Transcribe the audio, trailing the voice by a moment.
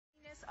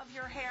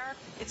your hair,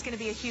 it's going to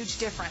be a huge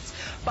difference.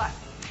 But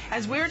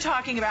as we're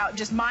talking about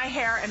just my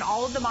hair and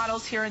all of the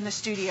models here in the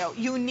studio,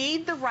 you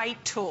need the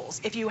right tools.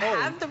 If you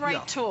have the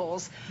right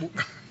tools...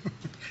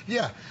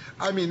 Yeah,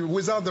 I mean,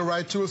 without the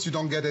right tools, you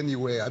don't get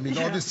anywhere. I mean,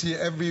 obviously,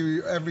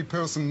 every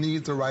person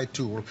needs the right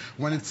tool.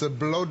 When it's a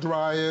blow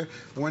dryer,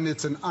 when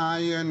it's an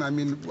iron, I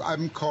mean,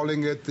 I'm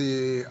calling it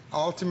the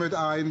ultimate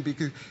iron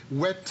because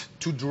wet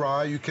to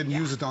dry. You can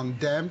use it on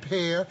damp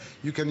hair.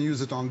 You can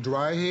use it on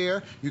dry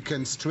hair. You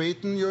can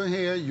straighten your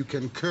hair. You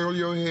can curl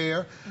your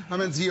hair. I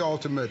mean, it's the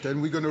ultimate.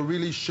 And we're going to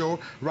really show.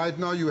 Right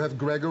now, you have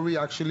Gregory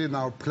actually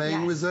now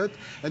playing with it.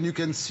 And you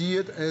can see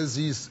it as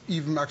he's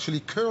even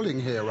actually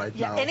curling hair right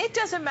now. And it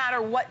doesn't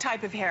matter what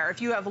type of hair. If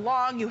you have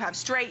long, you have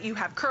straight, you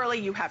have curly,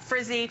 you have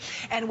frizzy,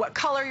 and what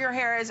color your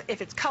hair is,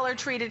 if it's color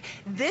treated,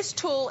 this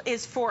tool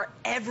is for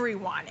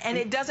everyone. And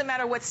it doesn't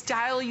matter what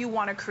style you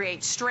want to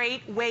create,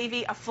 straight,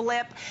 wavy, a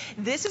flip.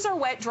 This is our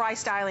wet dry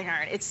styling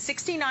iron. It's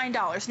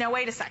 $69. Now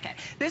wait a second.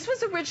 This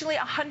was originally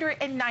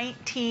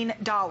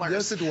 $119.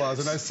 Yes, it was,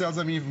 and I sell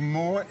them even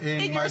more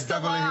in my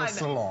Beverly Hills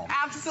salon.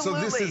 Absolutely.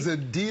 So this is a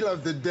deal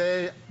of the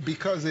day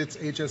because it's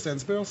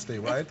HSN's birthday,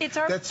 right? It's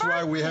our That's birthday.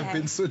 why we have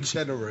been so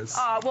generous.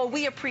 Well,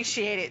 we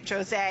appreciate it,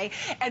 Jose.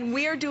 And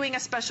we are doing a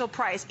special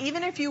price.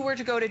 Even if you were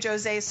to go to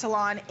Jose's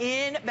salon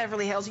in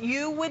Beverly Hills,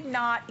 you would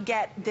not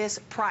get this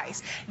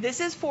price.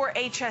 This is for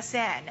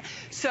HSN.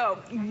 So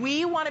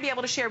we want to be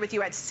able to share with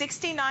you at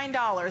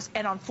 $69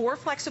 and on 4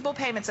 flexible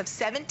payments of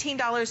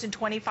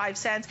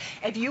 $17.25.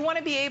 If you want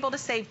to be able to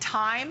save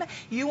time,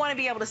 you want to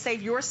be able to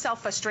save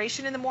yourself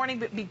frustration in the morning,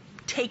 but be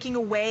taking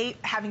away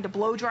having to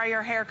blow dry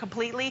your hair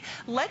completely.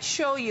 Let's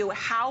show you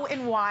how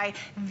and why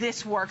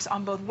this works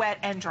on both wet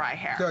and dry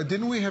hair. So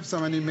didn't we have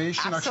some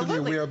animation? Absolutely.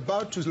 Actually, we're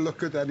about to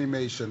look at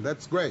animation.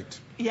 That's great.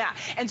 Yeah,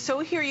 and so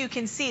here you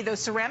can see those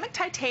ceramic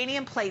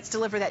titanium plates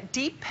deliver that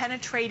deep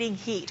penetrating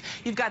heat.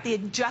 You've got the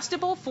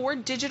adjustable 4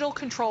 digital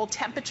control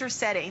temperature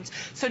settings,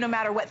 so no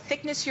matter what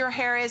thickness your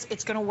hair is,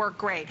 it's going to work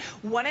great.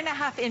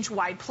 1.5-inch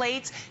wide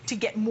plates to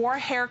get more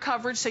hair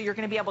coverage, so you're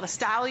going to be able to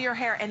style your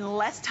hair in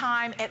less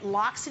time. It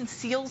locks and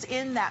seals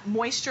in that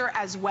moisture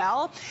as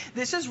well.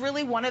 This is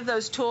really one of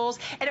those tools,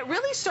 and it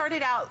really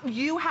started out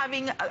you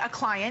having a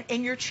client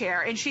in your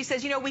chair, and she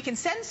says, you know, we can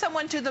send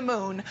someone to the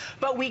moon,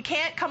 but we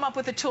can't come up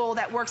with a tool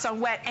that works on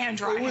wet and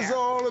dry hair. It was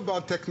all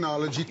about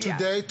technology.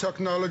 Today,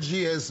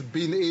 technology has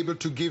been able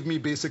to give me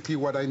basically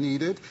what I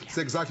needed. It's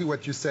exactly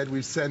what you said.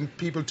 We send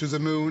people to the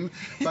moon.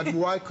 But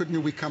why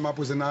couldn't we come up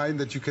with an iron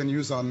that you can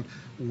use on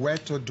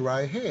wet or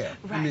dry hair?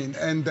 Right. I mean,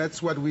 and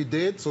that's what we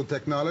did. So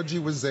technology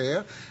was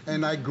there,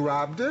 and I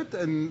grabbed it,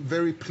 and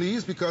very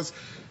pleased because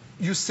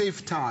you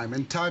save time,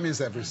 and time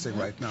is everything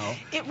right now.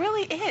 It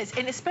really is,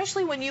 and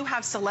especially when you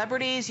have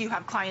celebrities, you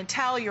have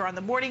clientele, you're on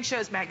the morning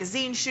shows,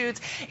 magazine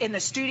shoots, in the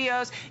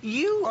studios,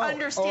 you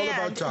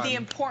understand the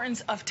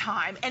importance of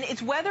time. And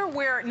it's whether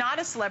we're not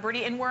a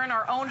celebrity and we're in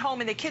our own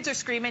home and the kids are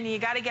screaming and you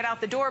got to get out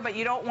the door, but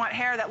you don't want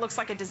hair that looks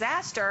like a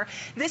disaster,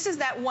 this is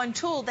that one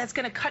tool that's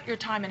going to cut your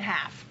time in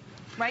half.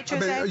 Right,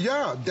 Jose? I mean,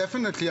 yeah,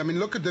 definitely. I mean,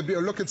 look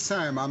at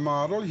Sam, our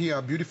model here,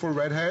 a beautiful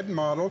redhead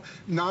model,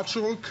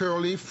 natural,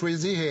 curly,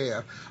 frizzy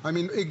hair. I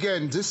mean,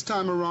 again, this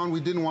time around,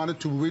 we didn't want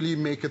it to really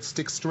make it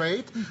stick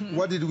straight.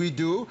 What did we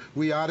do?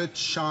 We added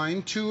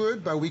shine to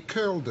it, but we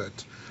curled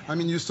it. I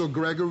mean, you saw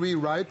Gregory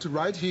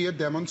right here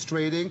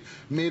demonstrating,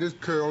 made it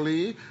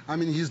curly. I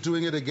mean, he's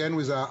doing it again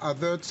with our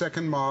other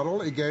second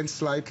model, again,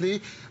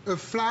 slightly. A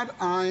flat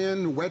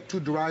iron, wet to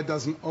dry,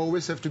 doesn't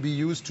always have to be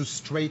used to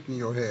straighten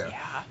your hair.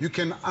 Yeah. You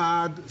can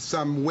add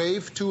some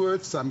wave to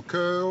it, some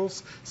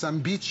curls, some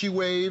beachy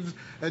waves,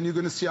 and you're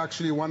going to see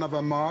actually one of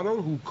our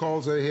model who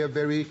calls her hair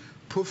very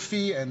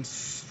puffy and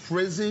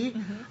frizzy.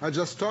 I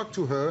just talked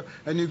to her,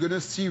 and you're going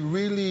to see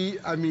really,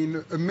 I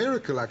mean, a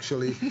miracle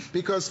actually,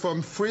 because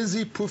from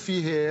frizzy,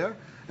 puffy hair,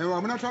 and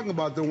I'm not talking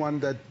about the one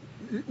that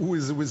who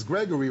is with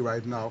Gregory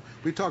right now.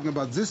 We're talking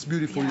about this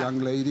beautiful young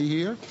lady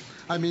here.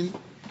 I mean,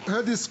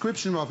 her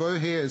description of her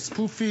hair is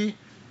puffy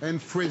and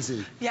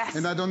frizzy. Yes.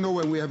 And I don't know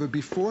when we have a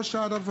before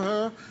shot of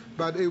her,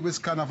 but it was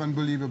kind of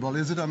unbelievable.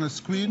 Is it on the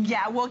screen?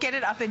 Yeah, we'll get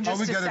it up in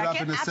just a second. We'll get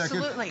it up in a second.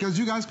 Absolutely. Because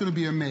you guys are going to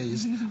be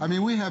amazed. I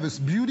mean, we have this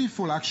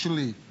beautiful,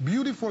 actually,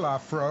 beautiful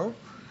afro.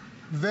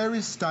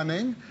 Very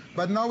stunning.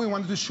 But now we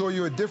wanted to show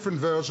you a different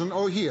version.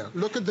 Oh, here,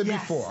 look at the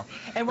before.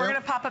 And we're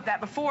going to pop up that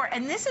before.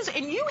 And this is,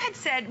 and you had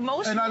said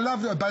most... And I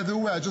love, by the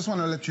way, I just want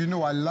to let you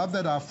know, I love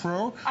that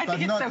afro. I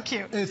think it's so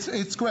cute.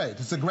 It's great.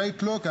 It's a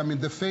great look. I mean,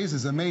 the face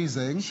is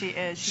amazing. She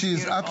is.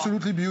 She's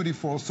absolutely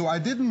beautiful. So I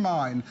didn't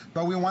mind,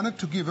 but we wanted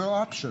to give her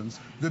options.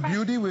 The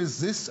beauty with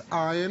this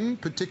iron,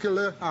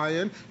 particular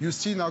iron, you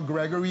see now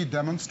Gregory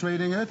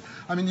demonstrating it.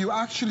 I mean, you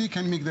actually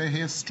can make their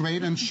hair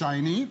straight and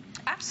shiny.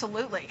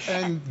 Absolutely.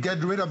 And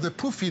get rid of the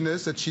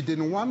puffiness that she she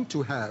didn't want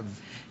to have.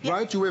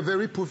 Right? You were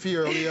very poofy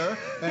earlier,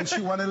 and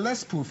she wanted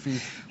less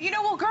poofy. You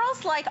know, well,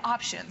 girls like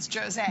options,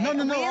 Jose. No, we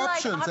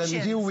options. Like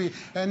options.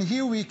 And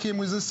here we came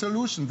with a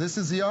solution. This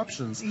is the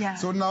options. Yeah.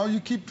 So now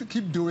you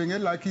keep doing it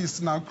like he's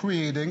now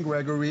creating,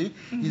 Gregory.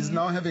 He's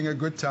now having a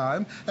good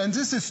time. And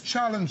this is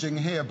challenging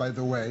hair, by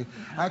the way.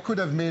 I could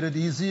have made it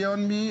easy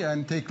on me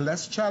and take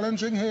less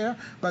challenging hair.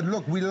 But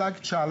look, we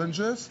like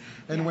challenges.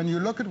 And when you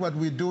look at what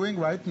we're doing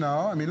right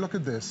now, I mean, look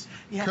at this.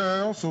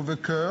 Curls over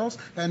curls.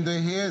 And the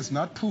hair is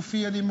not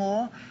poofy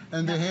anymore.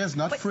 And the hair is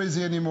not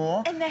frizzy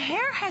anymore. And the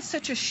hair has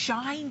such a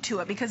shine to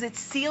it because it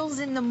seals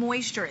in the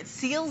moisture. It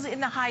seals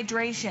in the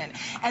hydration.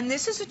 And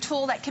this is a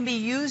tool that can be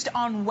used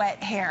on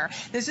wet hair.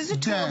 This is a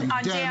tool on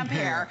damp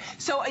hair.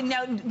 So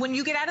now when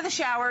you get out of the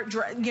shower,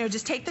 you know,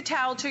 just take the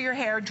towel to your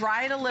hair,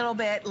 dry it a little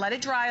bit, let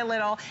it dry a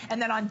little,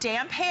 and then on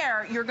damp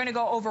hair, you're going to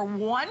go over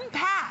one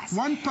pass.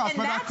 One pass.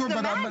 And that's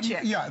the magic.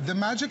 Yeah, the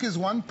magic is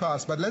one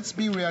pass, but let's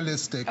be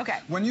realistic. Okay.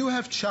 When you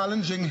have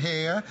challenging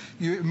hair,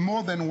 you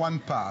more than one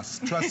pass,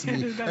 trust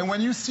me. And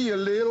when you see a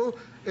little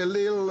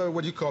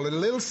what do you call it, a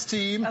little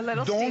steam,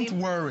 don't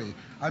worry.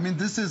 I mean,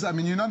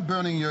 you're not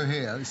burning your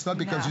hair. It's not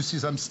because you see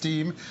some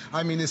steam.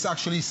 I mean, it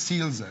actually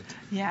seals it.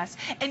 Yes.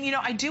 And, you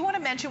know, I do want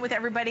to mention with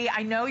everybody,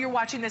 I know you're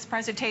watching this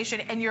presentation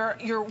and you're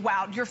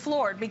wowed, you're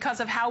floored because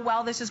of how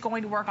well this is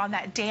going to work on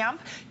that damp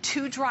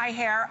to dry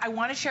hair. I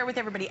want to share with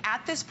everybody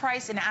at this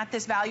price and at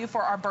this value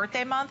for our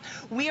birthday month,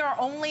 we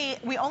only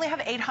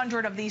have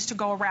 800 of these to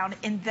go around,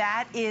 and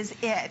that is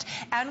it.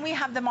 And we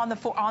have them on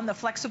the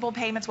flexible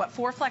payments,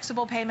 4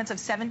 flexible payments of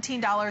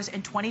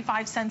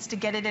 $17.25 to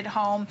get it at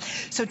home.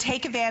 So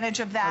take advantage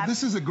of that.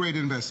 This is a great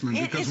investment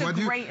because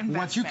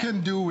what you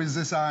can do with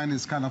this iron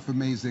is kind of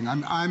amazing.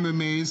 I'm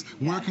amazed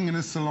working in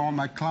a salon.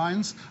 My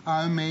clients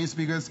are amazed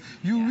because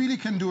you really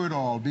can do it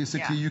all.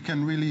 Basically, you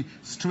can really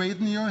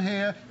straighten your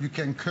hair, you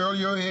can curl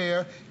your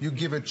hair, you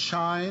give it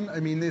shine.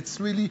 I mean, it's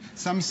really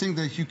something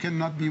that you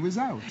cannot be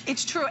without.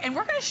 It's true, and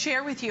we're going to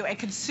share with you a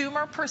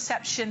consumer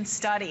perception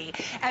study,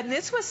 and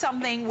this was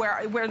something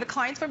where the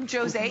clients from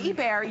Jose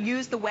Eber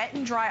used the wet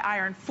and dry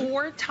iron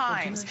 4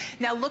 times.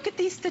 Now look at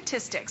these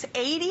statistics.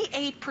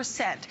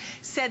 88%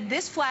 said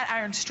this flat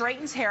iron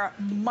straightens hair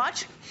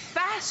much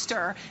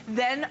faster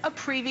than a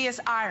previous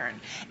iron.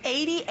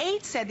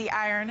 88 said the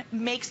iron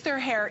makes their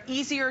hair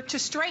easier to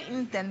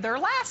straighten than their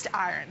last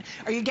iron.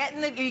 Are you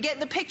getting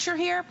the picture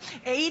here?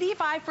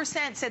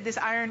 85% said this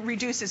iron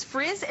reduces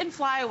frizz and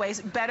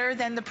flyaways better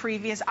than the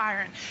previous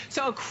iron.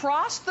 So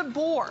across the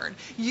board,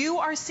 you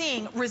are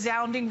seeing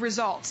resounding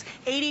results.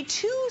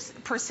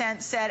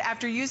 82% said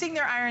after using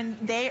their iron,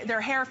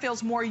 their hair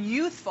feels more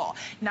youthful.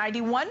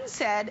 91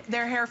 said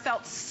their hair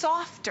felt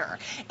softer.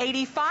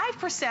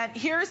 85%,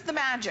 here's the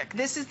magic.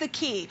 This is the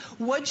key.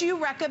 Would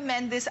you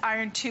recommend this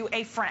iron to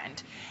a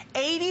friend?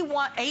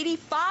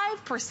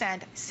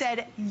 85%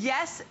 said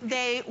yes,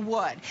 they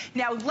would.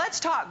 Now, let's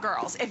talk,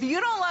 girls. If you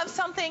don't love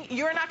something,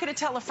 you're not going to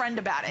tell a friend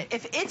about it.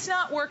 If it's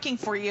not working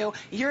for you,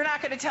 you're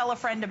not going to tell a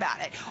friend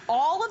about it.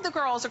 All of the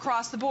girls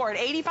across the board,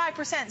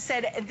 85%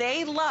 said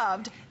they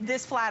loved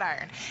this flat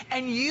iron.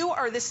 And you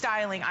are the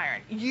styling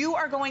iron. You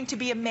are going to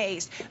be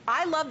amazed.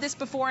 I love this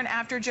before and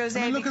after,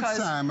 Jose, look at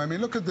Sam. I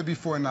mean, look at the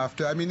before and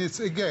after. I mean, it's,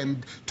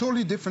 again,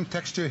 totally different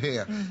texture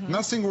hair.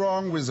 Nothing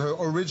wrong with her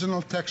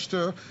original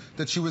texture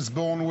that she was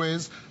born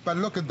with, but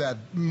look at that,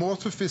 more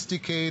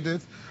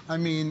sophisticated. I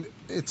mean,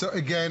 it's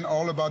again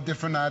all about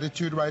different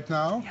attitude right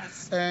now.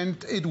 Yes.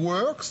 And it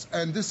works,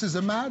 and this is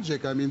a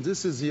magic. I mean,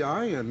 this is the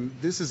iron.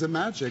 This is a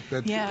magic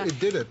that it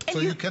did it. And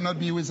so you cannot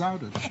be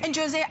without it. And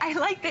Jose, I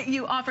like that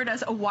you offered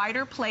us a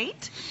wider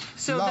plate.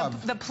 So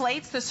the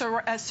plates, the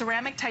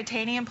ceramic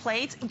titanium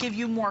plates, give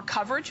you more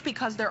coverage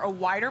because they're a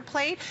wider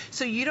plate.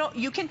 So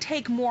you can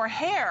take more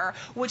hair,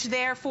 which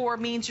therefore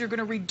means you're going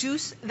to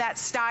reduce that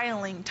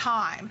styling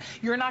time.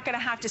 You're not going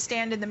to have to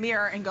stand in the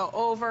mirror and go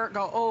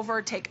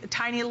over, take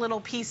tiny little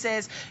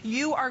pieces.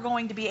 You are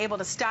going to be able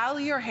to style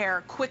your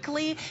hair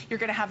quickly. You're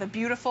going to have a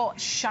beautiful,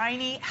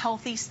 shiny,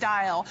 healthy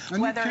style,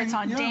 whether it's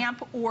on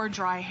damp or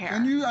dry hair.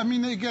 And I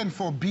mean, again,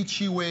 for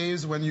beachy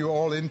waves, when you're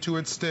all into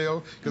it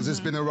still, because it's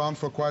been around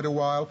for quite a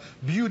while,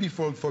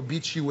 beautiful for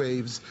beachy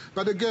waves.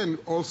 But again,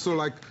 also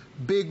like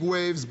big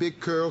waves, big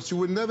curls, you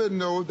would never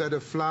know that a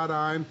flat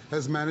iron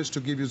has managed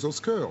to give you those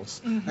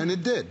curls. And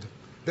it did.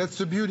 That's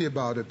the beauty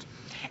about it.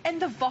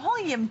 And the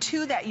volume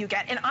too that you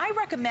get, and I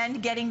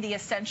recommend getting the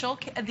essential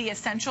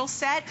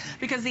set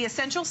because the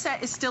essential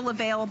set is still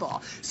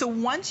available. So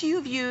once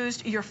you've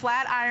used your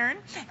flat iron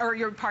or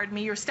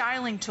your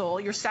styling tool,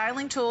 your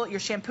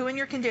shampoo and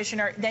your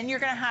conditioner, then you're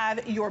going to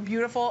have your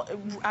beautiful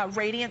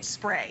radiant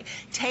spray.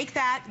 Take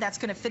that, that's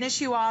going to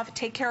finish you off,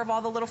 take care of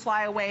all the little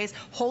flyaways,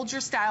 hold your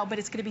style, but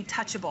it's going to be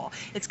touchable.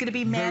 It's going to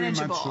be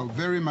manageable. Very much so,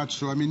 very much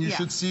so. I mean, you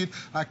should see it.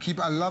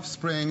 I love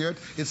spraying it.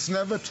 It's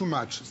never too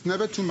much. It's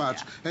never too much.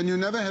 And you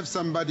never have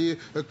somebody,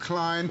 a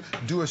client,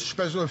 do a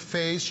special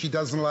face, she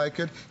doesn't like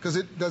it,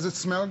 because does it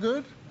smell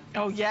good?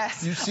 Oh,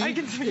 yes. You see?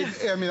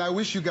 I mean, I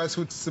wish you guys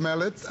would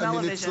smell it.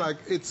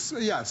 It's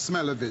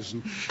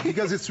smell-o-vision.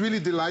 Because it's really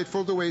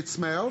delightful the way it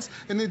smells,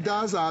 and it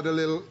does add a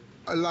little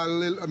a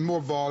little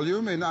more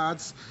volume and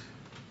adds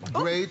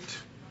great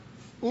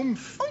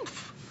oomph.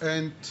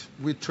 And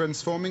we're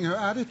transforming her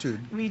attitude.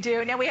 We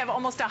do. Now we have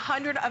almost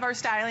 100 of our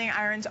styling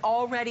irons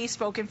already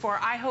spoken for.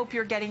 I hope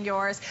you're getting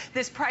yours.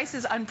 This price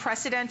is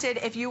unprecedented.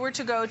 If you were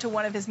to go to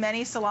one of his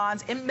many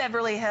salons in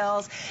Beverly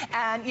Hills,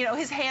 and you know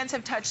his hands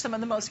have touched some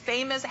of the most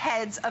famous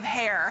heads of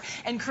hair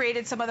and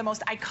created some of the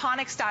most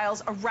iconic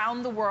styles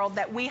around the world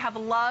that we have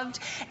loved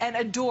and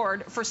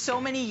adored for so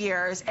many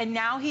years. And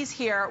now he's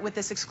here with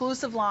this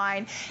exclusive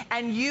line,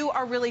 and you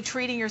are really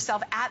treating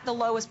yourself at the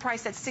lowest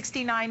price at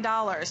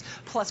 $69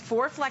 plus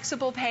 4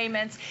 flexible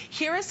payments.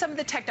 Here is some of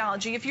the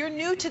technology. If you're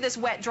new to this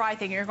wet dry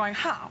thing, you're going,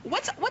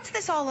 what's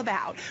this all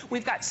about?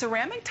 We've got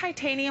ceramic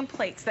titanium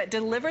plates that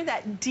deliver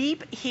that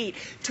deep heat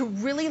to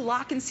really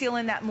lock and seal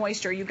in that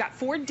moisture. You've got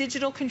 4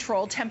 digital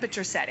control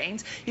temperature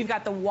settings. You've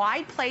got the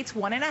wide plates,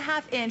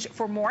 1.5 inch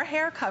for more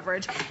hair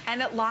coverage,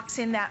 and it locks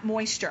in that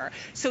moisture.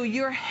 So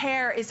your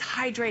hair is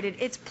hydrated,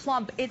 it's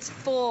plump, it's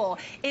full,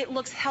 it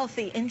looks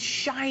healthy and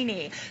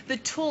shiny. The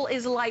tool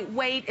is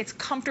lightweight, it's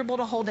comfortable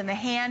to hold in the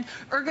hand,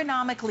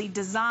 ergonomically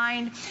designed.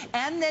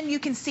 And then you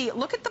can see,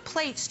 look at the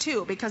plates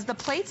too, because the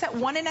plates at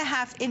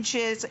 1.5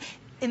 inches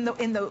in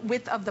the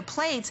width of the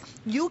plates,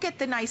 you get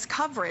the nice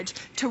coverage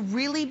to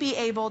really be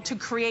able to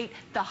create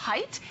the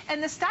height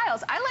and the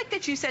styles. I like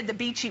that you said the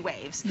beachy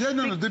waves. Yeah,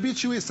 no, the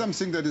beachy wave is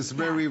something that is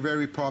very,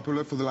 very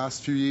popular for the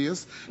last few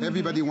years.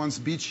 Everybody wants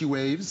beachy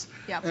waves.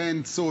 Yep.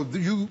 And so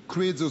you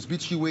create those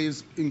beachy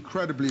waves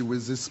incredibly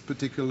with this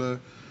particular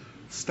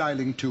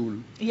styling tool.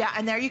 Yeah,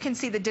 and there you can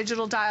see the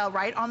digital dial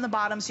right on the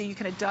bottom, so you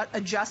can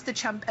adjust the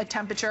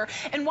temperature.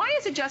 And why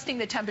is adjusting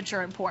the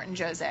temperature important,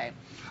 Jose?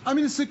 I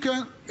mean, it's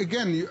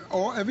again,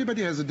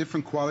 everybody has a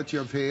different quality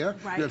of hair.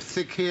 Right. You have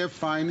thick hair,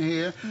 fine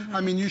hair.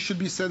 I mean, you should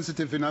be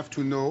sensitive enough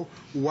to know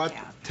what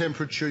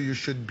temperature you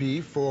should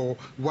be for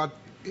what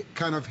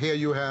kind of hair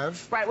you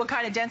have. Right, what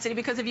kind of density,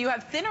 because if you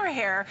have thinner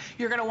hair,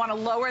 you're going to want to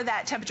lower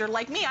that temperature.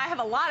 Like me, I have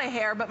a lot of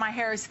hair, but my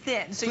hair is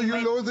thin. So you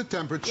lower the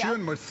temperature,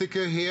 and more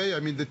thicker hair, I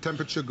mean, the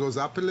temperature goes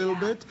up a little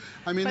bit.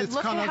 I mean, but it's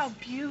look kind at of... how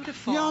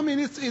beautiful. Yeah, I mean,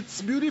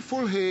 it's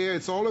beautiful hair.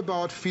 It's all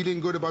about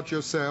feeling good about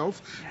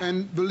yourself.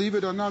 And believe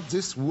it or not,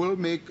 this will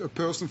make a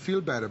person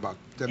feel bad about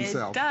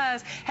themselves. It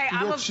does.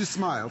 Hey, she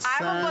smiles.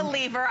 I'm a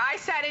believer. I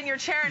sat in your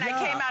chair and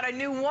I came out a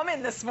new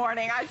woman this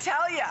morning. I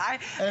tell you.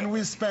 And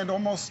we spent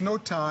almost no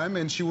time,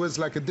 and she was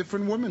like a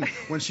different woman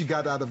when she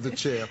got out of the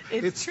chair.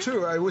 It's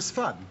true. It was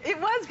fun. It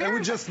was very. And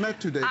we just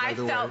met today, by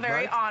the way. I felt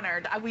very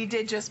honored. We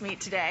did just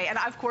meet today, and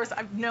of course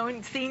I've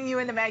seen you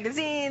in the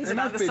magazines and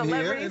on the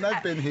celebrities. And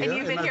I've been here. And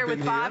you've been here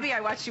with Bobby.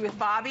 I watched you with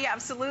Bobby.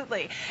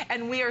 Absolutely.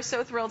 And we are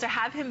so thrilled to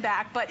have him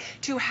back. But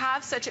to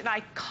have such an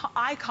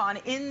icon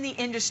in the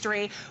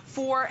industry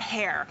for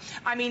hair.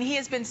 I mean, he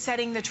has been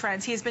setting the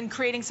trends. He has been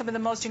creating some of the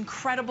most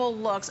incredible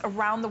looks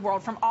around the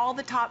world, from all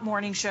the top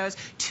morning shows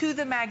to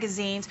the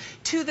magazines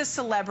to the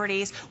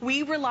celebrities.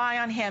 We rely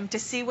on him to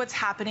see what's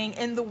happening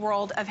in the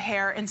world of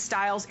hair and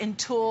styles and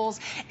tools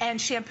and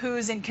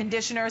shampoos and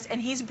conditioners,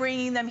 and he's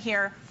bringing them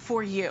here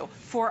for you,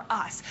 for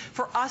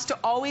us to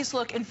always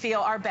look and feel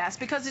our best.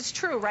 Because it's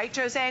true, right,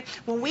 Jose?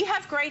 When we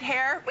have great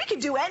hair, we can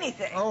do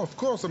anything. Oh, of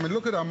course. I mean,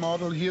 look at our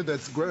model here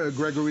that's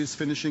Gregory's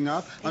finishing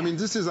up. I mean,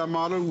 this is a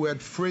model who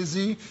had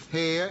frizzy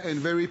hair and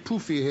very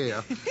poofy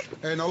hair.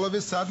 And all of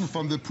a sudden,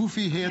 from the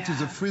poofy hair to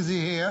the frizzy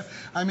hair,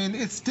 I mean,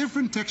 it's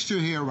different texture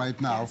hair right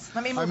now. Yes.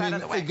 Let me move out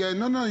of the way. Again,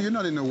 no, you're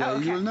not in the way. Oh,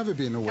 okay. You will never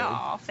be in the way.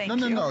 Oh, thank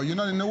you. No, you're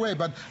not in the way.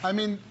 But, I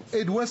mean,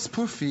 it was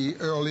poofy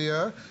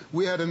earlier.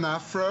 We had an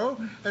afro.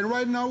 And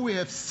right now, we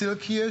have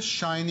silkier,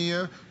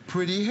 shinier,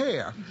 pretty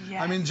hair.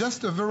 Yes. I mean,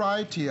 just a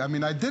variety. I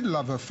mean, I did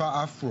love her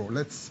afro.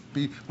 Let's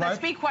be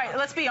honest.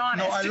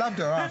 No, I loved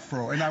her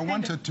afro, and I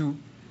wanted to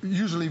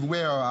usually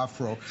wear her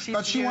afro.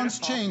 But she wants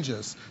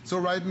changes. So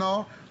right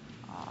now,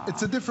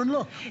 it's a different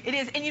look. It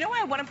is. And you know what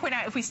I want to point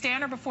out? If we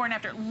stand her before and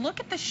after, look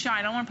at the shine.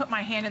 I don't want to put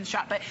my hand in the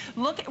shot, but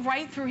look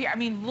right through here. I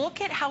mean,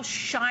 look at how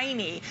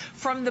shiny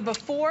from the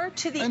before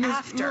to the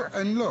after.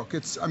 Look,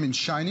 it's, I mean,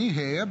 shiny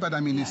hair, but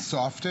I mean, it's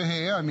softer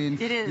hair. I mean,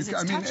 it is.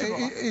 It's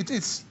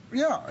touchable.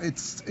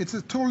 It's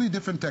a totally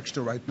different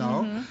texture right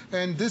now.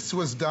 And this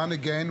was done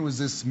again with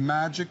this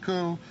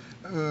magical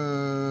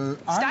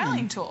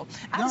styling tool.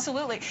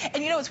 Absolutely.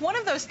 And you know, it's one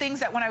of those things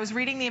that when I was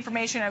reading the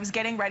information, I was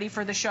getting ready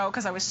for the show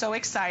because I was so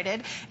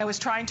excited. I was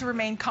trying to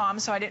remain calm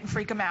so I didn't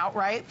freak him out,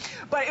 right?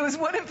 But it was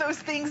one of those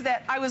things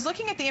that I was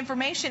looking at the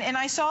information and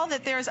I saw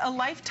that there's a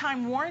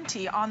lifetime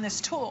warranty on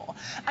this tool.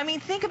 I mean,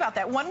 think about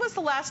that. When was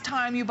the last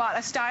time you bought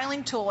a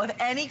styling tool of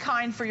any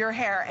kind for your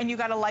hair and you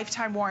got a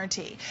lifetime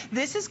warranty?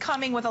 This is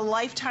coming with a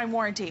lifetime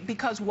warranty.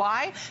 Because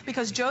why?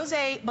 Because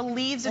Jose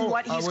believes in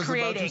what he's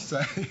creating.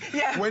 About to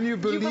say, when you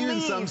believe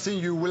in something,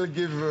 you will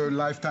give a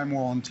lifetime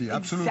warranty.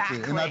 Absolutely.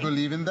 Exactly. And I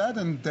believe in that,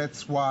 and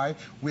that's why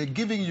we're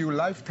giving you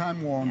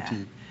lifetime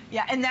warranty.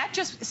 Yeah, and that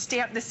just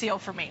stamped the seal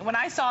for me. When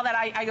I saw that,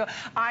 I go,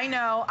 I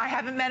know, I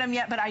haven't met him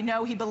yet, but I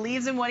know he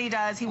believes in what he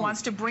does. He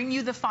wants to bring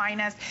you the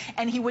finest,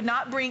 and he would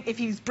not bring, if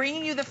he's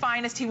bringing you the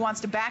finest, he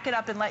wants to back it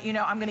up and let you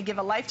know, I'm going to give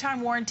a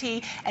lifetime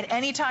warranty. At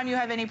any time you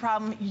have any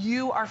problem,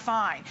 you are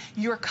fine.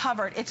 You're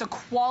covered. It's a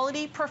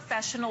quality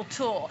professional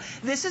tool.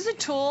 This is a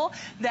tool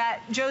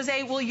that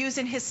Jose will use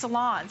in his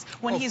salons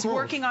when he's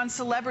working on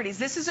celebrities.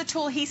 This is a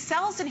tool he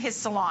sells in his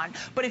salon.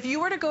 But if you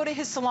were to go to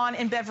his salon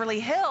in Beverly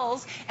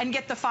Hills and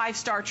get the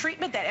 5-star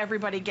treatment that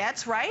everybody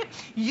gets, right,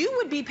 you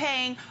would be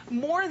paying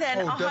more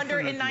than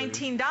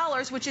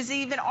 $119, which is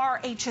even our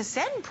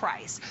HSN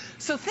price.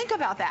 So think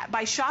about that.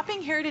 By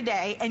shopping here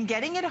today and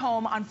getting it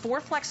home on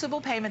 4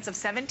 flexible payments of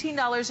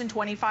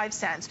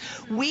 $17.25,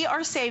 we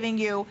are saving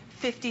you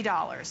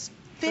 $50.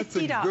 That's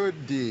a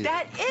good deal.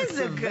 That is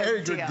a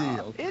very good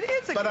deal. It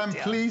is a good deal. But I'm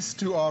pleased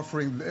to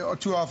offer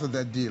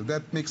that deal.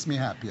 That makes me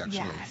happy,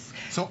 actually. Yes.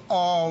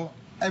 So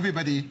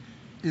everybody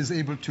is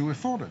able to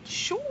afford it.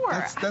 Sure.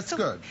 That's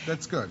good.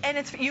 That's good. And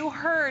it's, you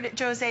heard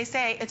Jose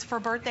say it's for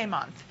birthday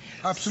month.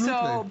 Absolutely.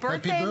 So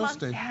birthday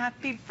month.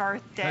 Happy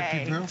birthday.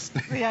 Happy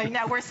birthday. Yeah,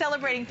 now we're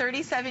celebrating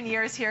 37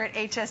 years here at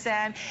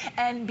HSN,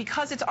 and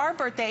because it's our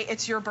birthday,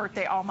 it's your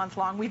birthday all month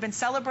long. We've been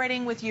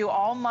celebrating with you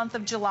all month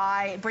of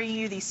July, bringing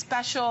you these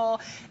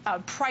special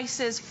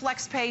prices,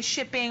 flex pay,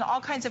 shipping,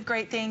 all kinds of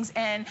great things,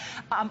 and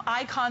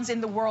icons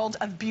in the world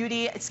of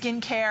beauty,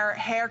 skincare,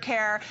 hair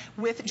care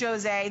with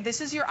Jose.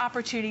 This is your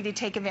opportunity to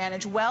take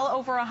advantage. Well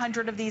over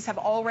 100 of these have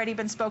already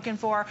been spoken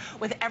for.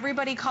 With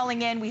everybody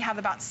calling in, we have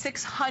about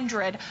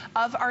 600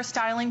 of our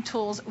styling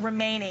tools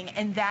remaining,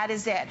 and that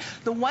is it.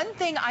 The one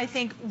thing I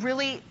think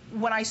really,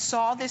 when I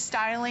saw this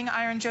styling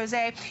iron,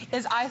 Jose,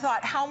 is I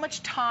thought how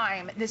much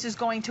time this is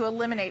going to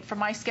eliminate from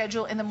my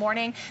schedule in the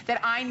morning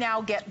that I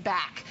now get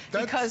back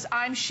because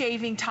I'm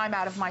shaving time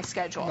out of my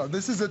schedule. No,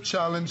 this is a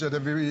challenge that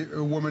every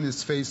woman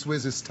is faced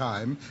with, is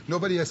time.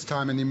 Nobody has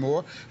time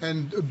anymore,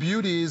 and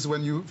beauty is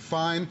when you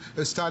find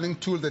a styling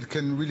tool that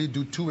can really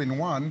do 2 in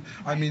 1.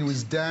 I mean,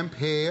 with damp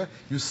hair,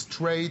 you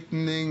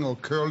straightening or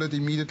curl it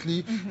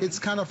immediately. It's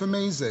kind of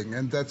amazing,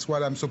 and that's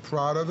why I'm so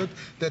proud of it,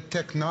 that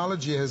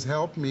technology has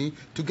helped me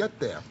to get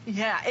there.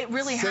 Yeah, it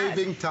really has.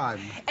 Saving time.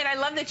 And I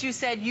love that you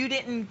said you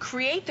didn't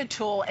create the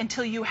tool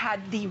until you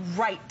had the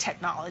right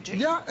technology.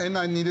 Yeah, and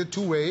I needed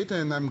to wait,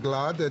 and I'm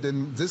glad that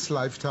in this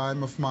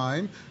lifetime of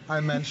mine, I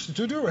managed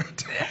to do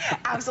it.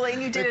 Absolutely,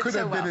 and you did it so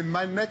well. It could have been in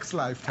my next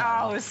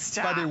lifetime. Oh,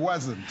 stop. But it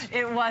wasn't.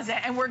 It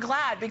wasn't, and we're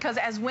glad, because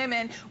as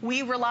women,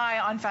 we rely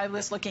on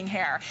fabulous looking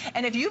hair.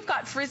 And if you've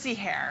got frizzy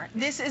hair,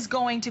 this is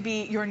going to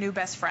be your new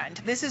best friend.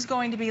 This is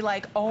going to be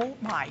like, oh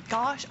my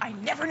gosh, I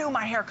never knew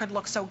my hair could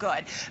look so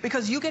good.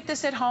 Because you get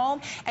this at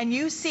home and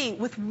you see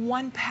with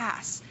one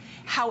pass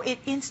how it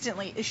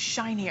instantly is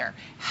shinier,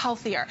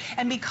 healthier.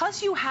 And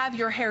because you have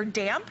your hair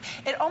damp,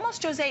 it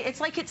almost, Jose,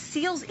 it's like it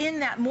seals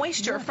in that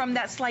moisture from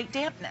that slight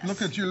dampness.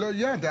 Look at you,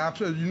 yeah,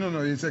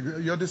 absolutely. It's like,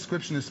 your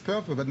description is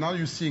perfect, but now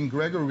you're seeing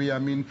Gregory, I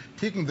mean,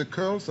 taking the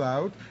curls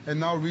out and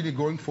now really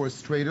going for a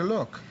straighter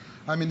look.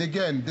 I mean,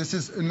 again, this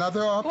is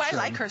another option. Oh, I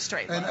like her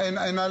straight look. And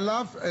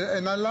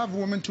I love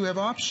women to have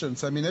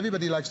options. I mean,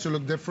 everybody likes to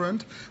look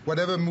different,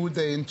 whatever mood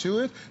they're into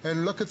it.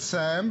 And look at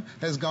Sam,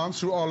 has gone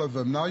through all of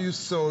them. Now you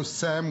saw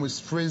Sam with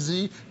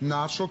frizzy,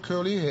 natural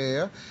curly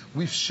hair.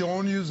 We've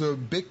shown you the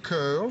big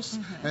curls,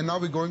 and now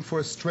we're going for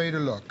a straighter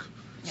look.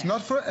 It's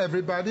not for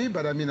everybody,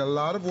 but I mean, a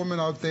lot of women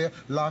out there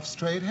love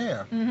straight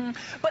hair.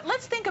 But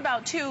let's think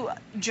about, too,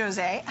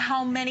 Jose,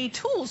 how many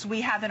tools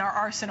we have in our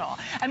arsenal.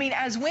 I mean,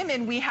 as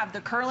women, we have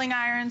the curling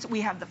irons, we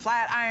have the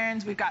flat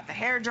irons, we've got the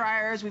hair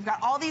dryers, we've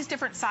got all these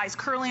different size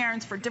curling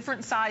irons for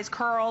different size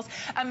curls.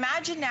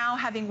 Imagine now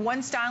having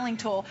one styling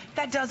tool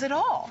that does it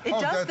all. It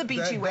does the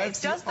beachy waves,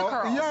 does the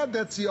curls. Yeah,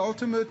 that's the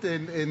ultimate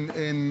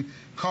in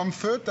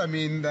comfort. I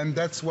mean, and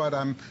that's what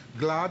I'm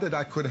glad that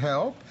I could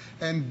help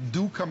and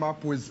do come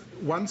up with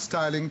one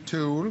styling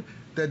tool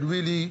that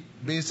really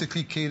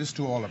basically caters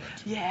to all of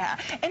it. Yeah,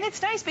 and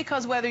it's nice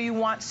because whether you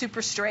want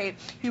super straight,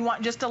 you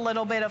want just a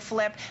little bit of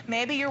flip,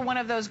 maybe you're one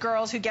of those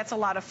girls who gets a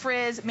lot of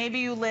frizz, maybe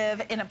you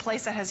live in a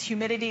place that has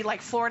humidity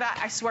like Florida.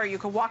 I swear you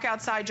could walk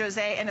outside,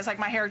 Jose, and it's like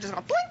my hair just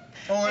goes blink.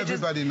 Oh,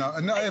 everybody now.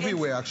 No,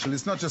 everywhere actually.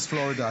 It's not just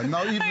Florida.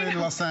 Now even in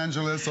Los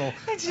Angeles,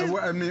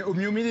 I mean,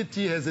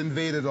 humidity has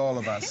invaded all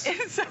of us.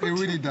 It's so it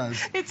really does.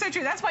 It's so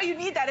true. That's why you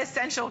need that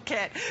essential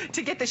kit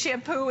to get the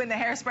shampoo and the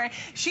hairspray.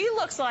 She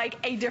looks like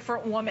a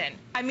different woman.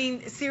 I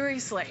mean,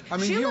 seriously. I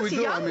mean, she here looks we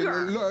go. younger.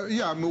 I mean,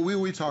 yeah, we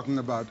were talking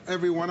about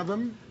every one of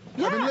them.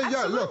 Yeah, I mean,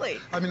 absolutely.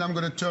 Look, I mean, I'm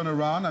going to turn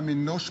around. I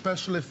mean, no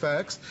special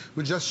effects.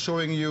 We're just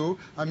showing you,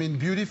 I mean,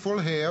 beautiful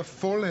hair,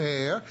 full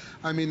hair.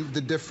 I mean, the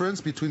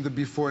difference between the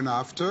before and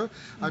after.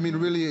 I mean,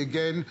 really,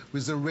 again,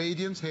 with the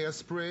Radiance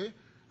hairspray.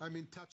 I mean, touch.